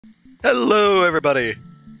Hello, everybody!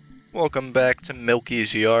 Welcome back to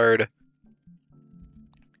Milky's Yard.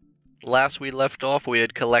 Last we left off, we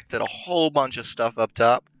had collected a whole bunch of stuff up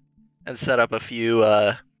top and set up a few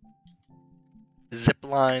zip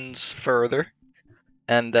lines further.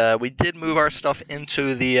 And we did move our stuff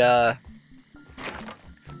into the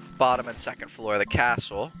bottom and second floor of the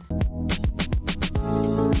castle.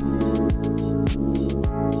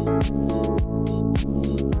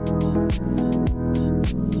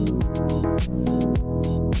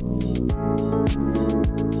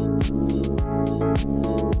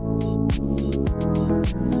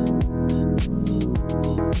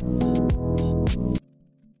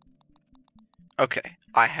 Okay,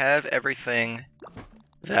 I have everything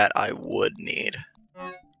that I would need.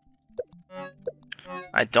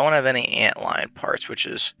 I don't have any antlion parts, which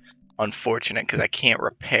is unfortunate because I can't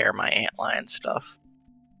repair my antlion stuff.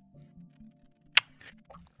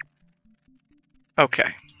 Okay,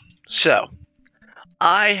 so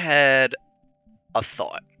I had a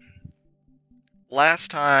thought. Last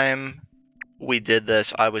time we did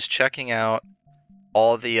this, I was checking out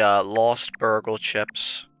all the lost burgle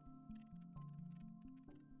chips.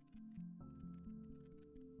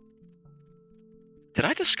 Did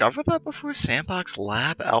I discover that before? Sandbox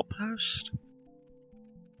Lab Outpost?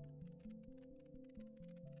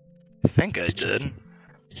 I think I did.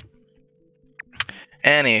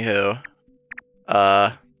 Anywho,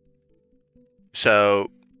 so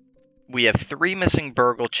we have 3 missing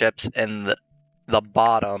burgle chips in the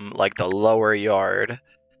bottom, like the lower yard.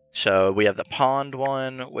 So we have the pond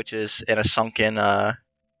one, which is in a sunken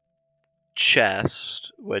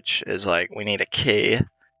chest, which is like, we need a key,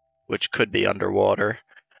 which could be underwater.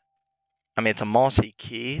 I mean, it's a mossy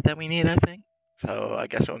key that we need, I think. So I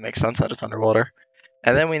guess it would make sense that it's underwater.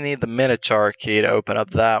 And then we need the Minotaur key to open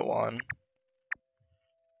up that one.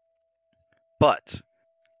 But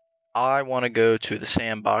I want to go to the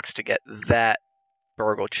sandbox to get that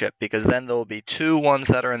burgle chip, because then there will be 2 ones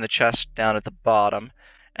that are in the chest down at the bottom,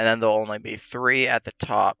 and then there'll only be 3 at the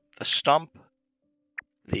top. The stump,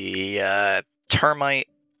 the termite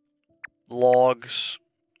logs,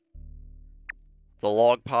 the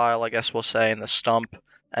log pile, I guess we'll say, and the stump,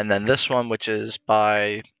 and then this one, which is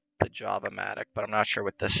by the Java-matic, but I'm not sure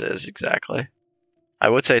what this is exactly. I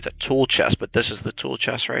would say it's a tool chest, but this is the tool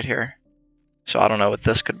chest right here. So I don't know what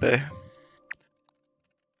this could be.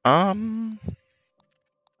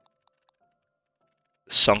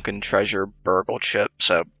 Sunken treasure burgle chip.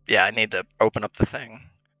 So yeah, I need to open up the thing.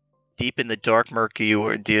 Deep in the dark, murky,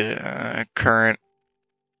 or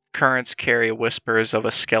currents carry whispers of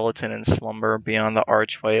a skeleton in slumber beyond the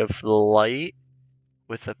archway of light,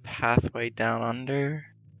 with a pathway down under.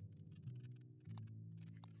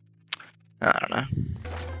 I don't know.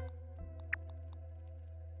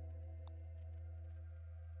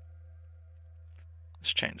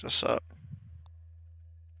 Let's change this up.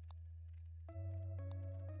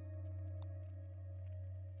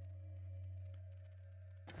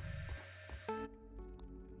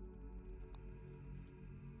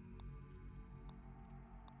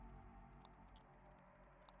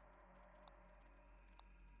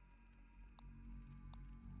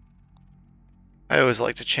 I always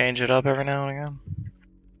like to change it up every now and again.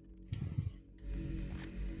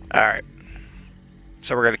 Alright.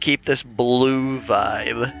 So we're going to keep this blue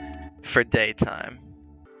vibe for daytime.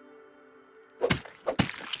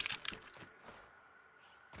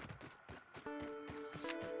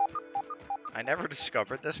 I never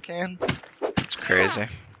discovered this can. It's crazy.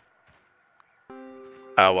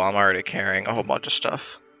 Oh, well, I'm already carrying a whole bunch of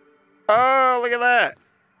stuff. Oh, look at that!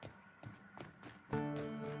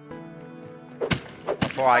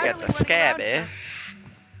 Before I get the scabby.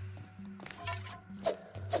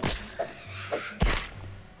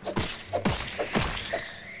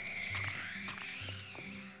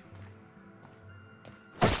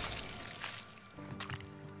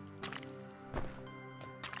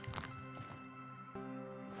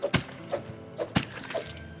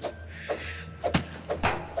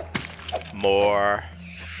 More.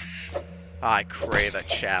 I crave a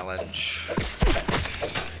challenge.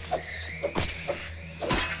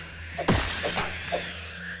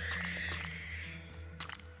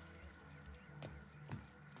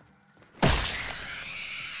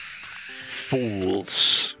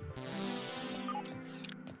 Fools.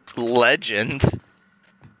 Legend.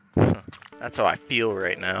 That's how I feel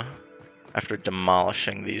right now, after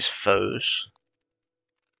demolishing these foes.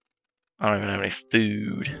 I don't even have any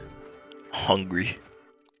food. Hungry.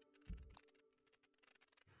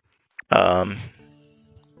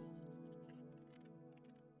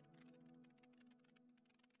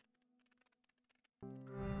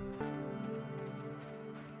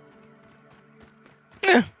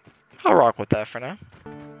 I'll rock with that for now.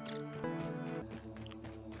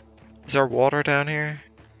 Is there water down here?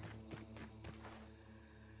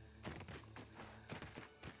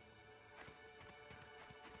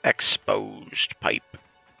 Exposed pipe.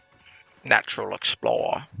 Natural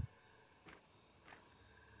explorer.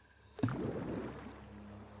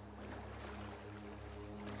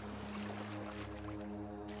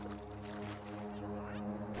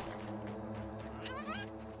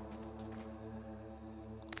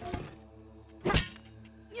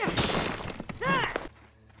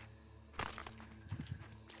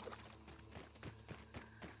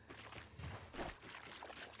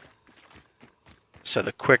 So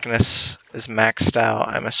the quickness is maxed out,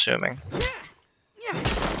 I'm assuming.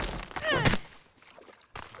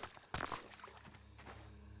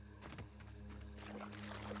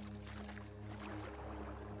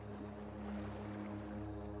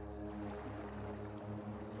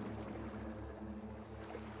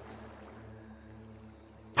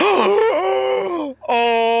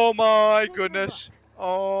 Oh my goodness.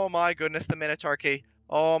 Oh my goodness, the Minotaur key.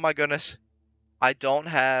 Oh my goodness. I don't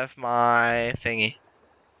have my thingy.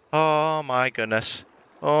 Oh my goodness.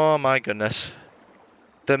 Oh my goodness.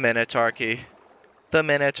 The Minotaur key. The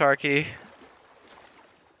Minotaur key.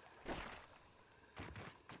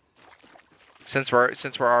 Since we're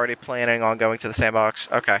already planning on going to the sandbox.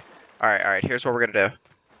 Okay. Alright, here's what we're gonna do.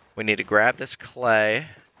 We need to grab this clay.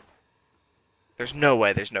 There's no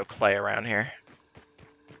way there's no clay around here.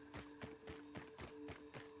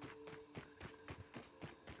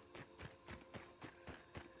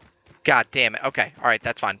 God damn it. Okay. Alright,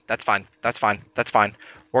 that's fine. That's fine. That's fine. That's fine.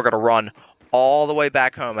 We're gonna run all the way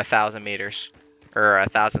back home 1,000 meters. Or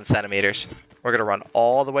 1,000 centimeters. We're gonna run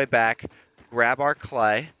all the way back, grab our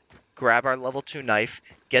clay, grab our level 2 knife,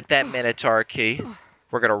 get that Minotaur key.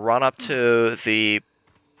 We're gonna run up to the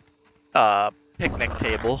picnic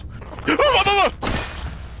table.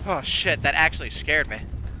 Oh shit, that actually scared me.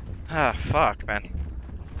 Ah, fuck, man.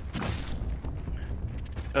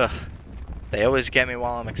 Ugh. They always get me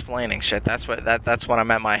while I'm explaining shit. That's when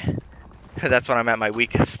I'm at my that's when I'm at my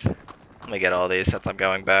weakest. Let me get all these since I'm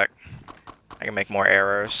going back. I can make more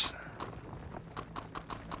arrows.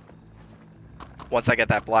 Once I get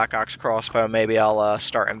that Black Ox crossbow, maybe I'll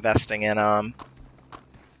start investing in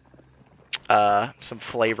some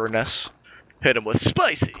flavorness. Hit them with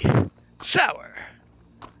spicy, sour,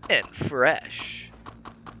 and fresh.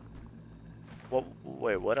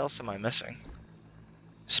 Wait, what else am I missing?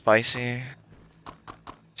 Spicy,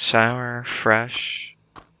 sour, fresh.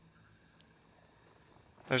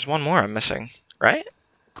 There's one more I'm missing, right?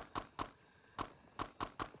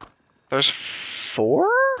 There's 4?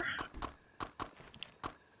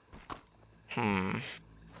 I'm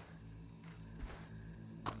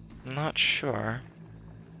not sure.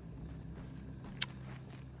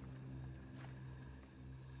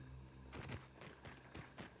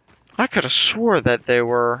 I could have swore that they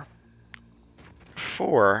were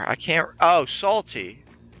 4. I can't. Oh, salty.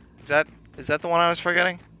 Is that the one I was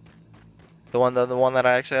forgetting? The one that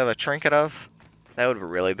I actually have a trinket of? That would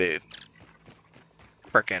really be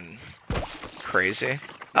frickin' crazy.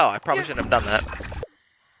 Oh, I probably shouldn't have done that.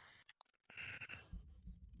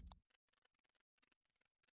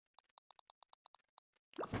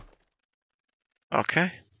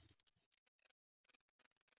 Okay.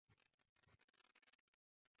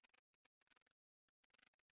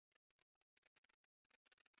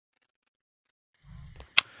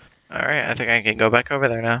 Alright, I think I can go back over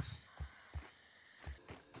there now.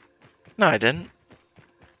 No, I didn't.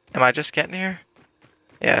 Am I just getting here?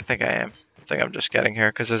 Yeah, I think I am. I think I'm just getting here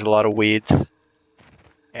because there's a lot of weeds.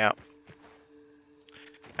 Yeah.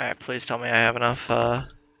 Alright, please tell me I have enough,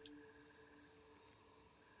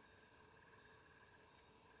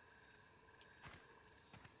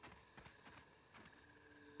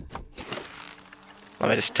 Let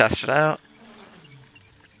me just test it out.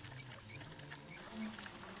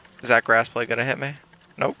 Is that grass blade gonna hit me?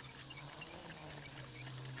 Nope.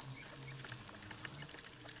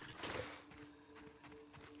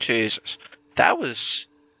 Jesus. That was...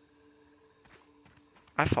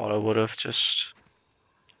 I thought it would have just...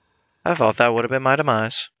 I thought that would have been my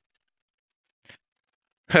demise.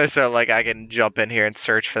 So, like, I can jump in here and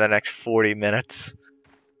search for the next 40 minutes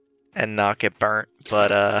and not get burnt,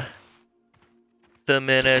 but, the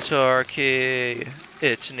Minotaur key,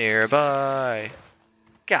 it's nearby.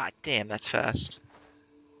 God damn, that's fast.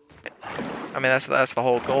 I mean, that's the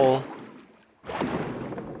whole goal.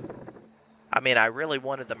 I mean, I really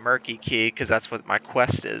wanted the Milky key because that's what my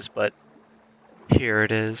quest is, but here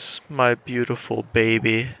it is, my beautiful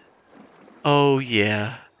baby. Oh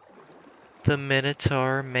yeah, the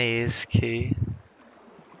Minotaur maze key.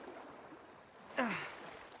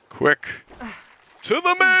 Quick. To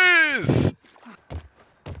the maze!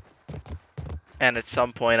 And at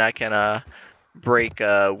some point I can break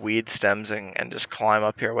weed stems and just climb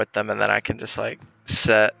up here with them, and then I can just like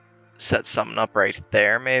set something up right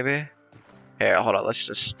there maybe. Here, hold on, let's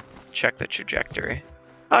just check the trajectory.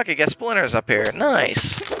 Oh, I could get splinters up here.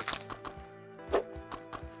 Nice.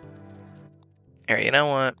 Here, you know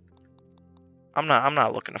what? I'm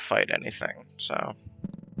not looking to fight anything, so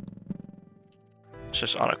let's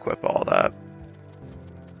just unequip all that.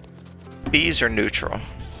 Bees are neutral.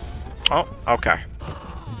 Oh, okay.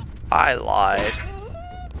 I lied.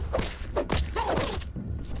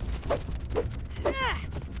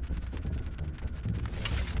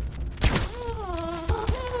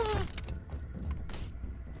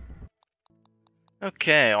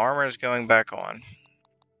 Okay, armor is going back on.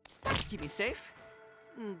 Keep me safe.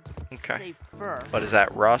 Okay. Safer. What is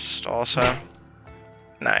that, rust also?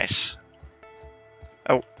 Nice.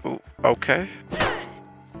 Oh, ooh, okay.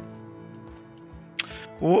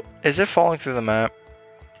 Ooh, is it falling through the map?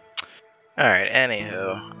 Alright,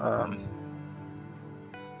 anywho,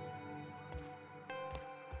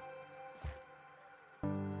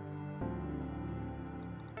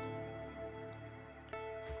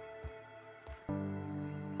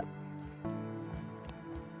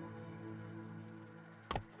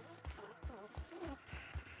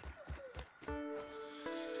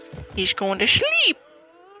 he's going to sleep.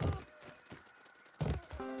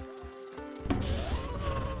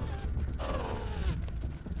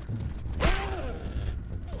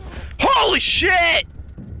 Holy shit!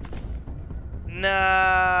 No.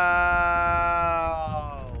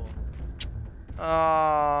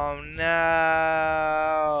 Oh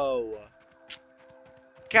no.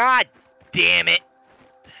 God damn it.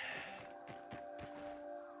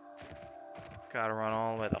 Gotta run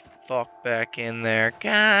all the way the fuck back in there.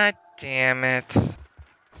 God damn it.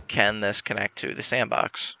 Can this connect to the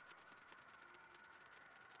sandbox?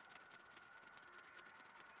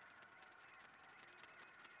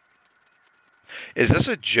 Is this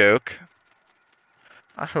a joke?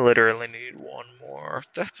 I literally need one more.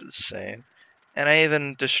 That's insane. And I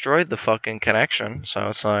even destroyed the fucking connection, so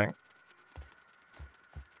it's like...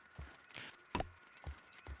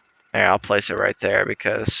 There, I'll place it right there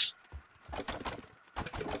because...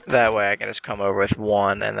 That way I can just come over with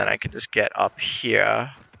one and then I can just get up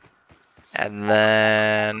here. And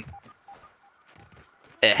then...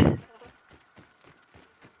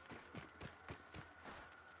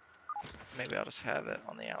 Maybe I'll just have it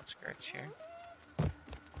on the outskirts here.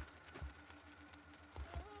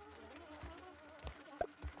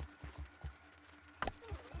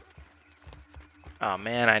 Oh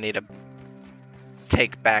man, I need to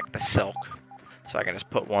take back the silk. So I can just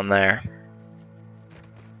put one there.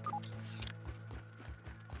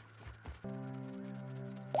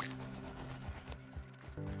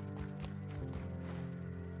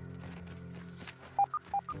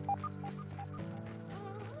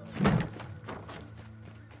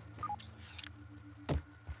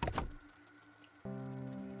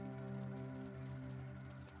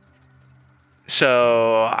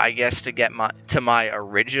 So I guess to get to my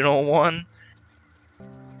original one,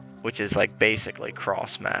 which is like basically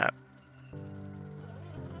cross map.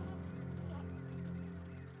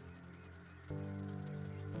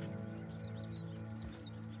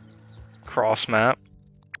 Cross map.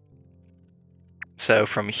 So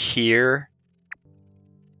from here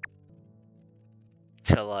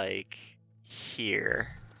to like here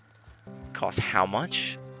costs how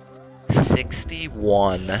much?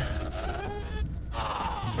 61.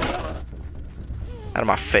 Out of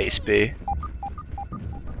my face, B.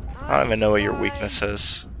 I don't even know what your weakness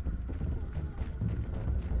is.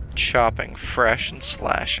 Chopping, fresh, and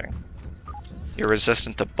slashing. You're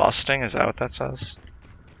resistant to busting? Is that what that says?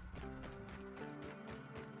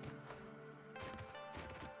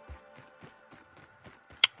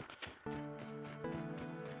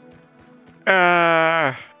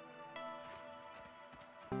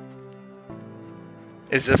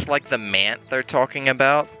 Is this like the Mant they're talking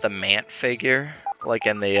about? The Mant figure? Like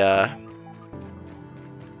in the,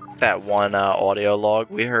 that one audio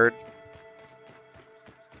log we heard?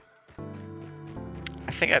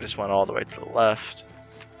 I think I just went all the way to the left.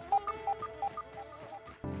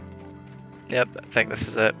 Yep, I think this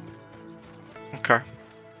is it. Okay.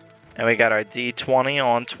 And we got our D20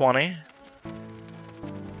 on 20.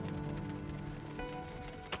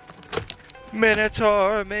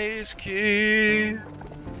 Minotaur Maze Key.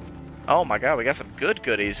 Oh my god, we got some good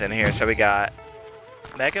goodies in here. So we got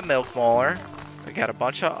Mega Milk Mauler. We got a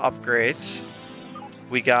bunch of upgrades.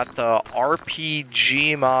 We got the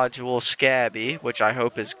RPG module Scabby, which I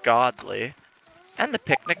hope is godly. And the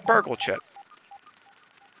picnic burgle chip.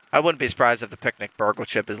 I wouldn't be surprised if the picnic burgle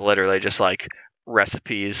chip is literally just like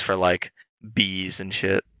recipes for like bees and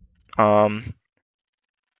shit. But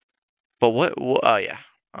what oh yeah.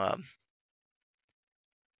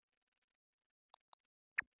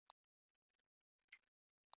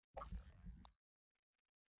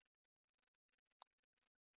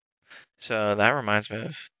 So that reminds me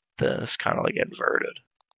of this kind of like inverted.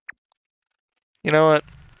 You know what?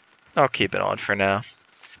 I'll keep it on for now.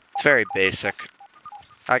 It's very basic.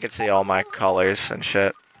 I can see all my colors and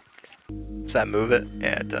shit. Does that move it?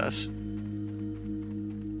 Yeah, it does.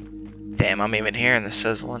 Damn, I'm even hearing the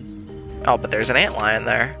sizzling. Oh, but there's an antlion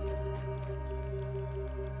there.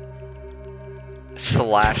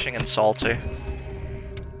 Slashing and salty.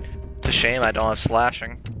 It's a shame I don't have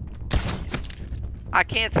slashing. I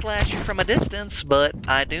can't slash you from a distance, but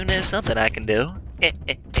I do know something I can do.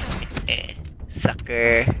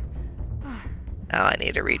 Sucker. Now I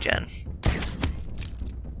need to regen.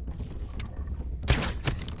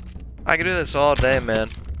 I can do this all day, man.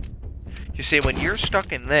 You see, when you're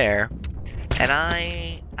stuck in there, and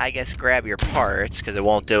I guess grab your parts, because it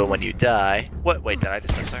won't do it when you die. What? Wait, did I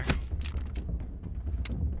just miss her?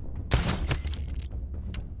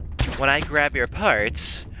 When I grab your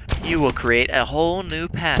parts, you will create a whole new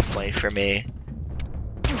pathway for me.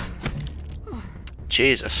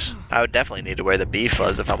 Jesus, I would definitely need to wear the bee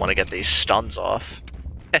fuzz if I want to get these stuns off.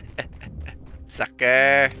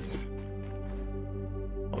 Sucker!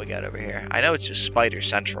 What we got over here? I know it's just Spider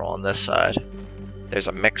Central on this side. There's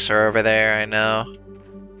a mixer over there, I know.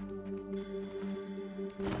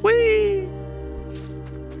 Whee!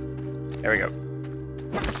 There we go.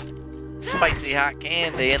 Spicy hot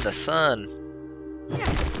candy in the sun.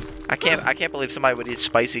 I can't believe somebody would eat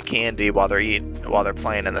spicy candy while they're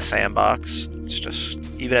playing in the sandbox. It's just,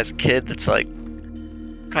 even as a kid, that's like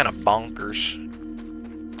kind of bonkers.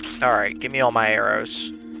 All right, give me all my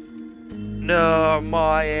arrows. No,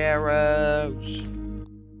 my arrows.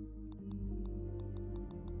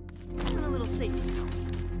 Feeling a little safe now.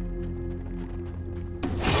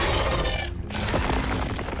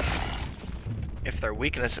 If their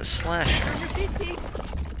weakness is slashing. On your feet, Pete.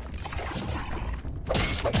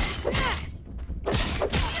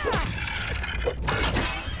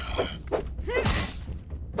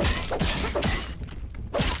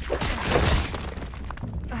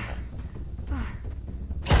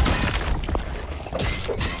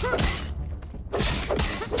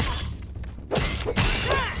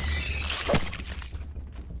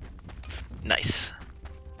 Nice.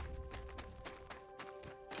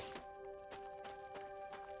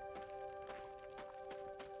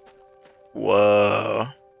 Whoa.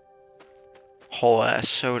 Whole ass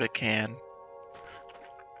soda can.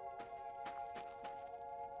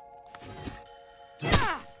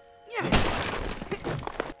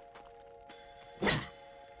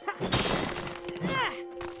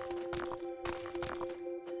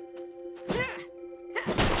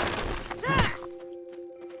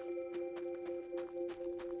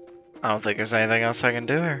 I don't think there's anything else I can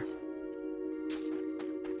do here.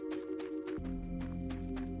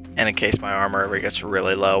 And in case my armor ever gets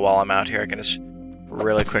really low while I'm out here, I can just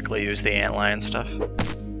really quickly use the antlion stuff.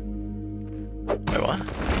 Wait, what?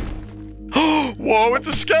 Whoa, it's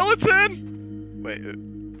a skeleton! Wait,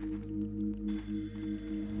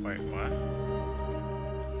 what?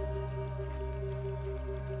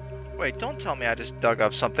 Wait, don't tell me I just dug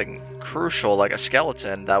up something crucial like a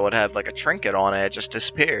skeleton that would have like a trinket on it. It just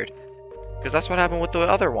disappeared. Because that's what happened with the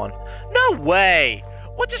other one. No way!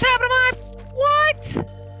 What just happened to my...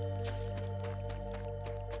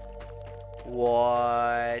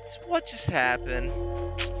 What? What just happened?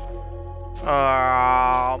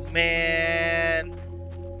 Oh, man.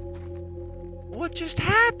 What just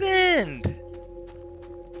happened?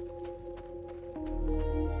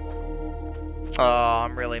 Oh,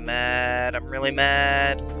 I'm really mad. I'm really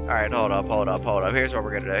mad. Alright, hold up. Here's what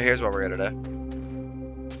we're gonna do.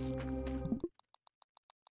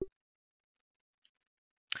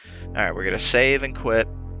 Alright, we're gonna save and quit.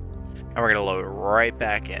 And we're gonna load right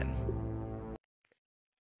back in.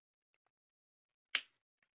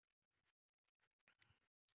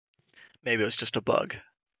 Maybe it was just a bug.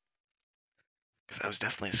 Because that was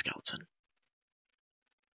definitely a skeleton.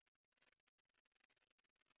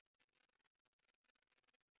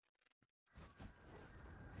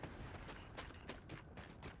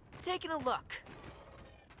 Taking a look.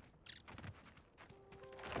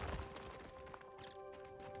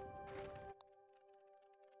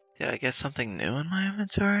 Did I get something new in my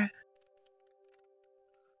inventory?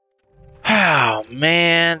 Oh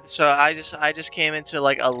man, so I just came into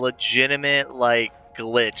like a legitimate like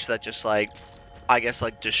glitch that just like I guess,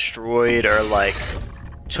 like, destroyed or, like,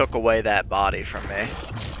 took away that body from me.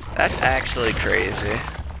 That's actually crazy.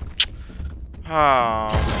 Oh,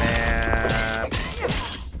 man.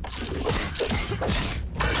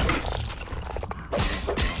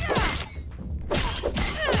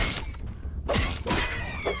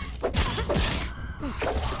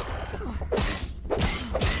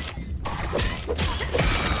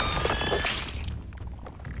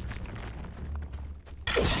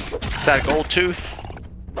 Is that a gold tooth?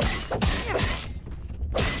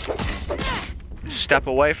 Step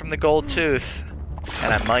away from the gold tooth,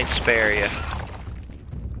 and I might spare you.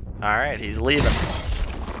 Alright, he's leaving.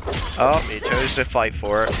 Oh, he chose to fight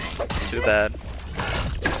for it. Too bad.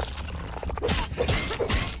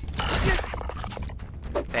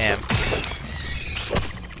 Damn.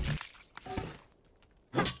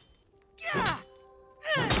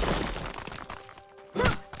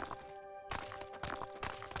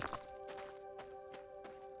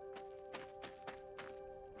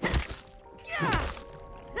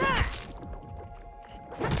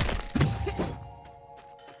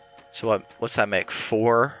 So what's that make?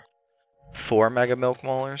 Four mega milk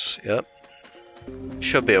molars? Yep.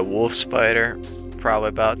 Should be a wolf spider. Probably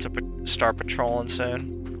about to start patrolling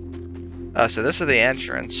soon. So this is the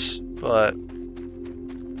entrance, but...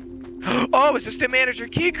 Oh, assistant manager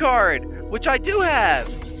key card! Which I do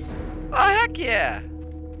have! Oh, heck yeah!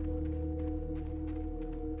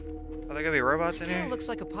 Are there gonna be robots in here? Looks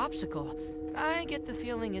like a popsicle. I get the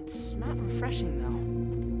feeling it's not refreshing, though.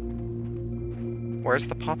 Where's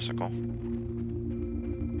the popsicle?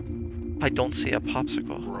 I don't see a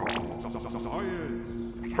popsicle.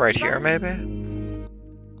 Right here, maybe?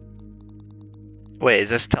 Wait,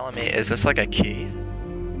 is this telling me, is this like a key?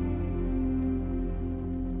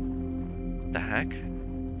 The heck?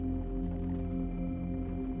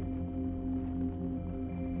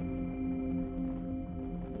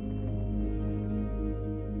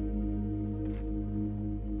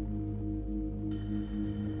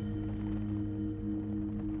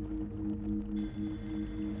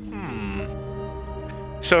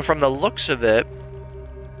 So from the looks of it,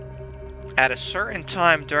 at a certain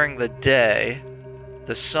time during the day,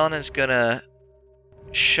 the sun is gonna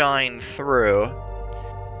shine through,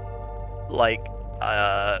 like,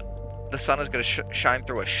 the sun is gonna shine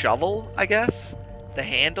through a shovel, I guess, the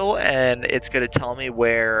handle, and it's gonna tell me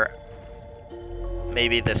where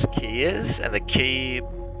maybe this key is, and the key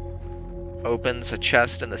opens a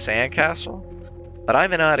chest in the sandcastle. But I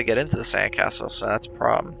don't even know how to get into the sandcastle, so that's a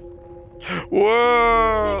problem.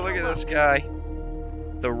 Whoa! Look at this guy.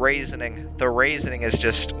 The raisioning. The raisioning is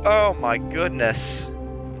just, oh my goodness.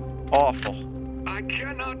 Awful. I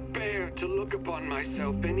cannot bear to look upon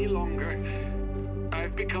myself any longer.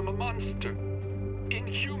 I've become a monster.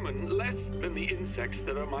 Inhuman, less than the insects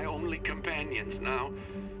that are my only companions now.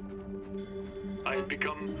 I have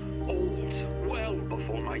become old, well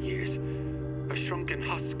before my years. A shrunken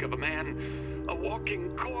husk of a man. A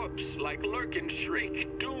walking corpse like lurk and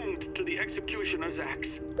shriek, doomed to the executioner's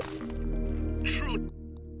axe. True.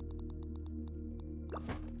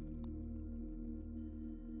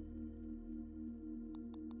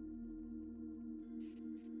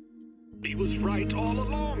 He was right all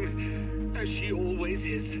along, as she always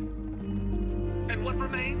is. And what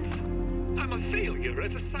remains? I'm a failure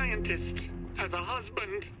as a scientist, as a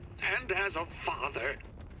husband, and as a father.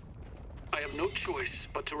 I have no choice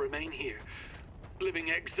but to remain here,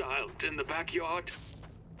 living exiled in the backyard.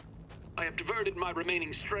 I have diverted my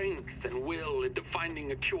remaining strength and will into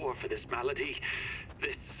finding a cure for this malady,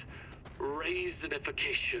 this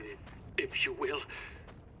raisinification, if you will.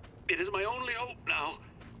 It is my only hope now.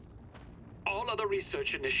 All other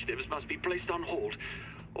research initiatives must be placed on hold,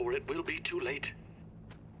 or it will be too late.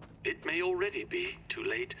 It may already be too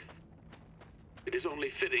late. It is only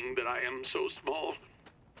fitting that I am so small,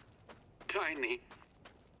 tiny,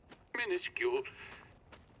 minuscule,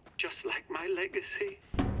 just like my legacy.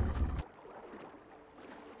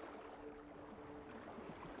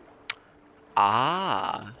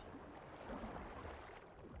 Ah.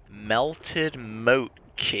 Melted moat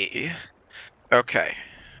key. Okay.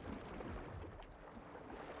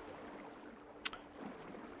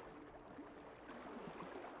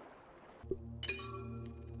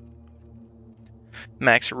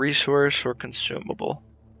 Max resource or consumable?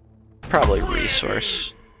 Probably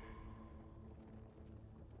resource.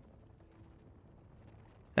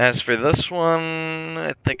 As for this one,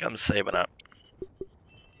 I think I'm saving up.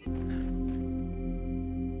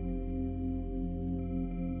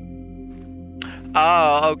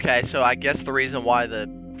 Oh, okay, so I guess the reason why the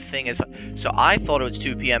thing is... So I thought it was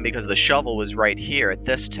 2 p.m. because the shovel was right here at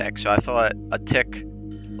this tick, so I thought a tick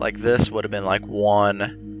Like this would have been like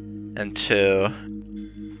 1 and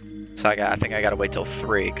 2. So I think I gotta wait till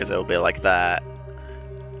 3 because it'll be like that.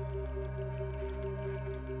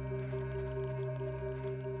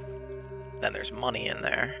 Then there's money in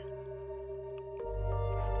there.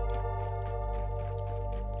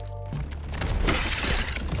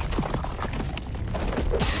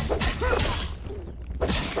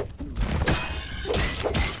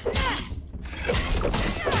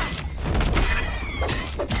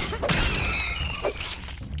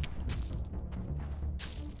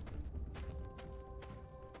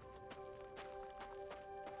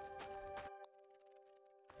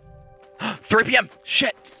 $3 p.m.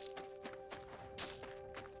 Shit.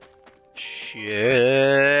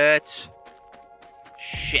 Shit.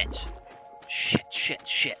 Shit. Shit, shit,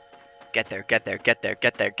 shit. Get there, get there, get there,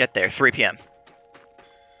 get there, get there. 3 p.m.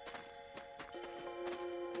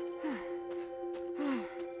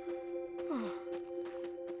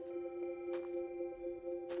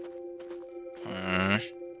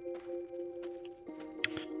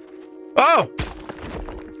 Oh!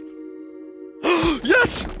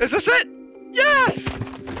 Yes! Is this it? Yes!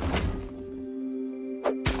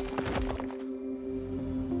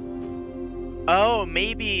 Oh,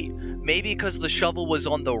 maybe because the shovel was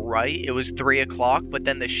on the right, it was 3 o'clock, but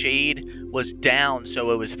then the shade was down,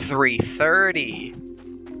 so it was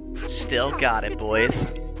 3:30. Still got it, boys.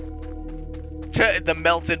 The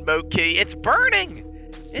melted Milky. It's burning!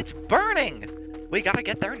 It's burning! We gotta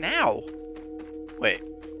get there now. Wait.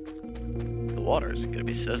 The water isn't gonna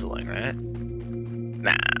be sizzling, right?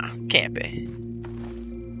 Nah, can't be.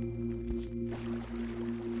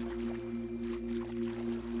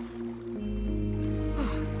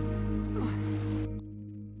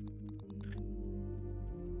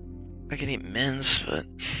 I could eat mince, but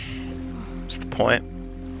what's the point?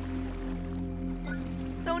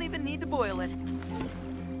 Don't even need to boil it.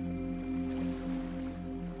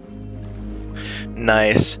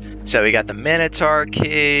 Nice. So we got the Minotaur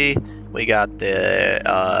key. We got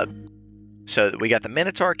the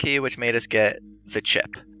Minotaur key, which made us get the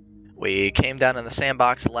chip. We came down in the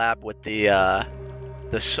sandbox lab with the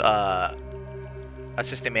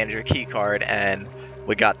assistant manager key card, and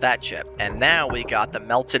we got that chip. And now we got the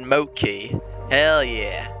melted moat key. Hell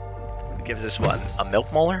yeah! It gives us what? A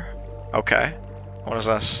milk molar? Okay. What is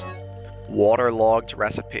this? Waterlogged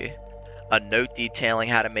recipe. A note detailing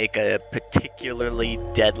how to make a particularly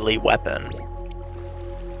deadly weapon.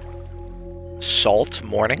 Salt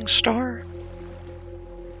Morningstar?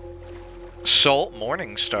 Salt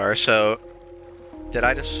Morningstar. So, did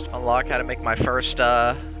I just unlock how to make my first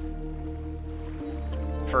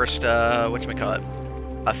whatchamacallit?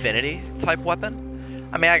 Affinity type weapon?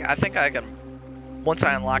 I mean, I think I can, once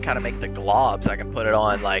I unlock how to make the globs, I can put it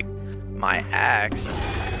on, like, my axe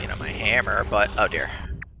and, you know, my hammer, but, oh dear.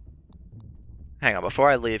 Hang on,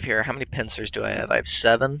 before I leave here, how many pincers do I have? I have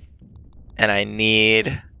 7, and I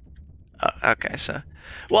need, oh, okay, so,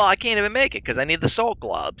 well, I can't even make it, because I need the salt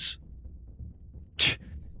globs.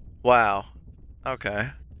 Wow,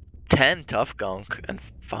 okay. 10 tough gunk, and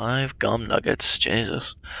 5 gum nuggets,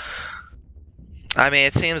 Jesus. I mean,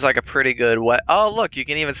 it seems like a pretty good oh, look, you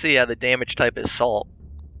can even see how the damage type is salt.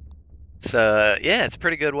 So, yeah, it's a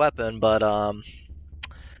pretty good weapon, but,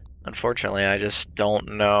 unfortunately, I just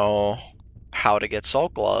don't know how to get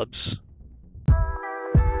salt gloves.